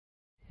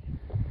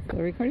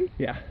Still recording?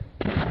 Yeah.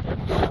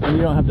 And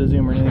you don't have to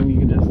zoom or anything, you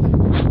can just...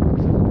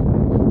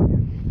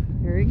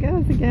 Here he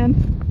goes again.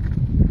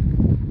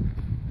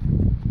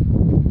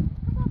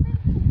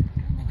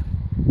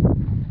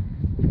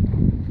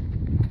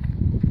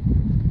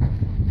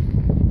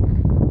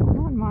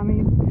 Come on,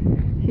 Mommy.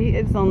 He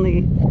is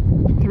only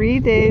 3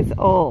 days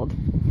old.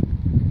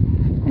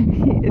 And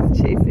he is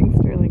chasing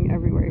Sterling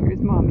everywhere.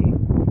 Here's Mommy.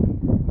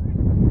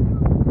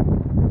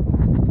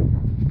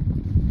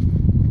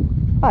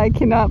 I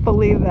cannot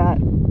believe that.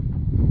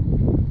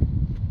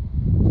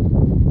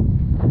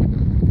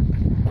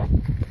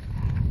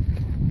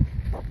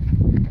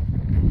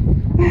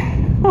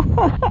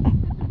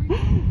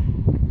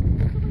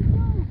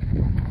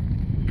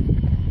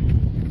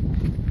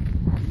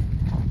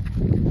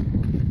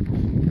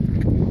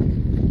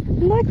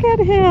 Look at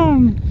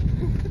him.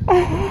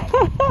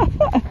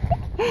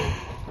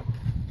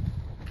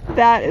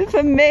 That is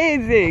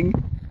amazing.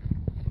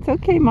 It's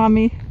okay,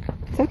 Mommy.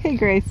 It's okay,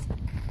 Grace.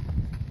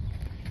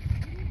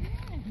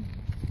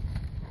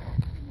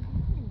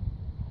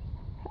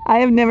 I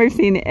have never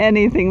seen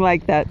anything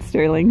like that,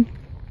 Sterling.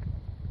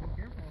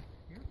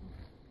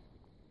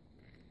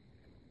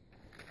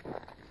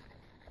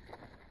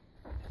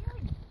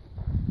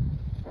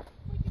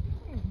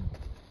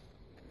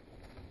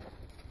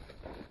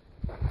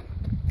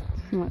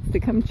 He wants to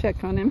come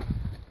check on him.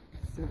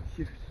 So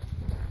cute.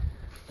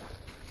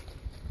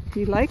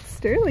 He likes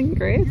Sterling,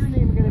 Grace. Your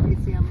name is going to be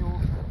Samuel.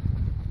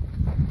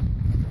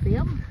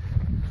 Sam?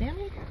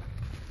 Sammy?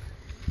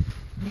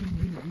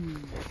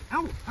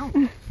 Ow!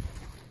 Ow!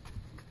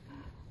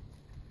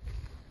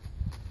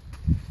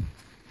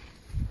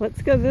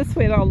 Let's go this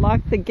way and I'll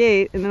lock the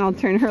gate and then I'll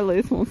turn her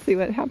loose and we'll see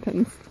what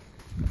happens.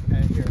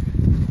 Okay, here.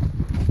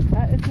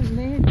 That is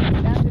amazing.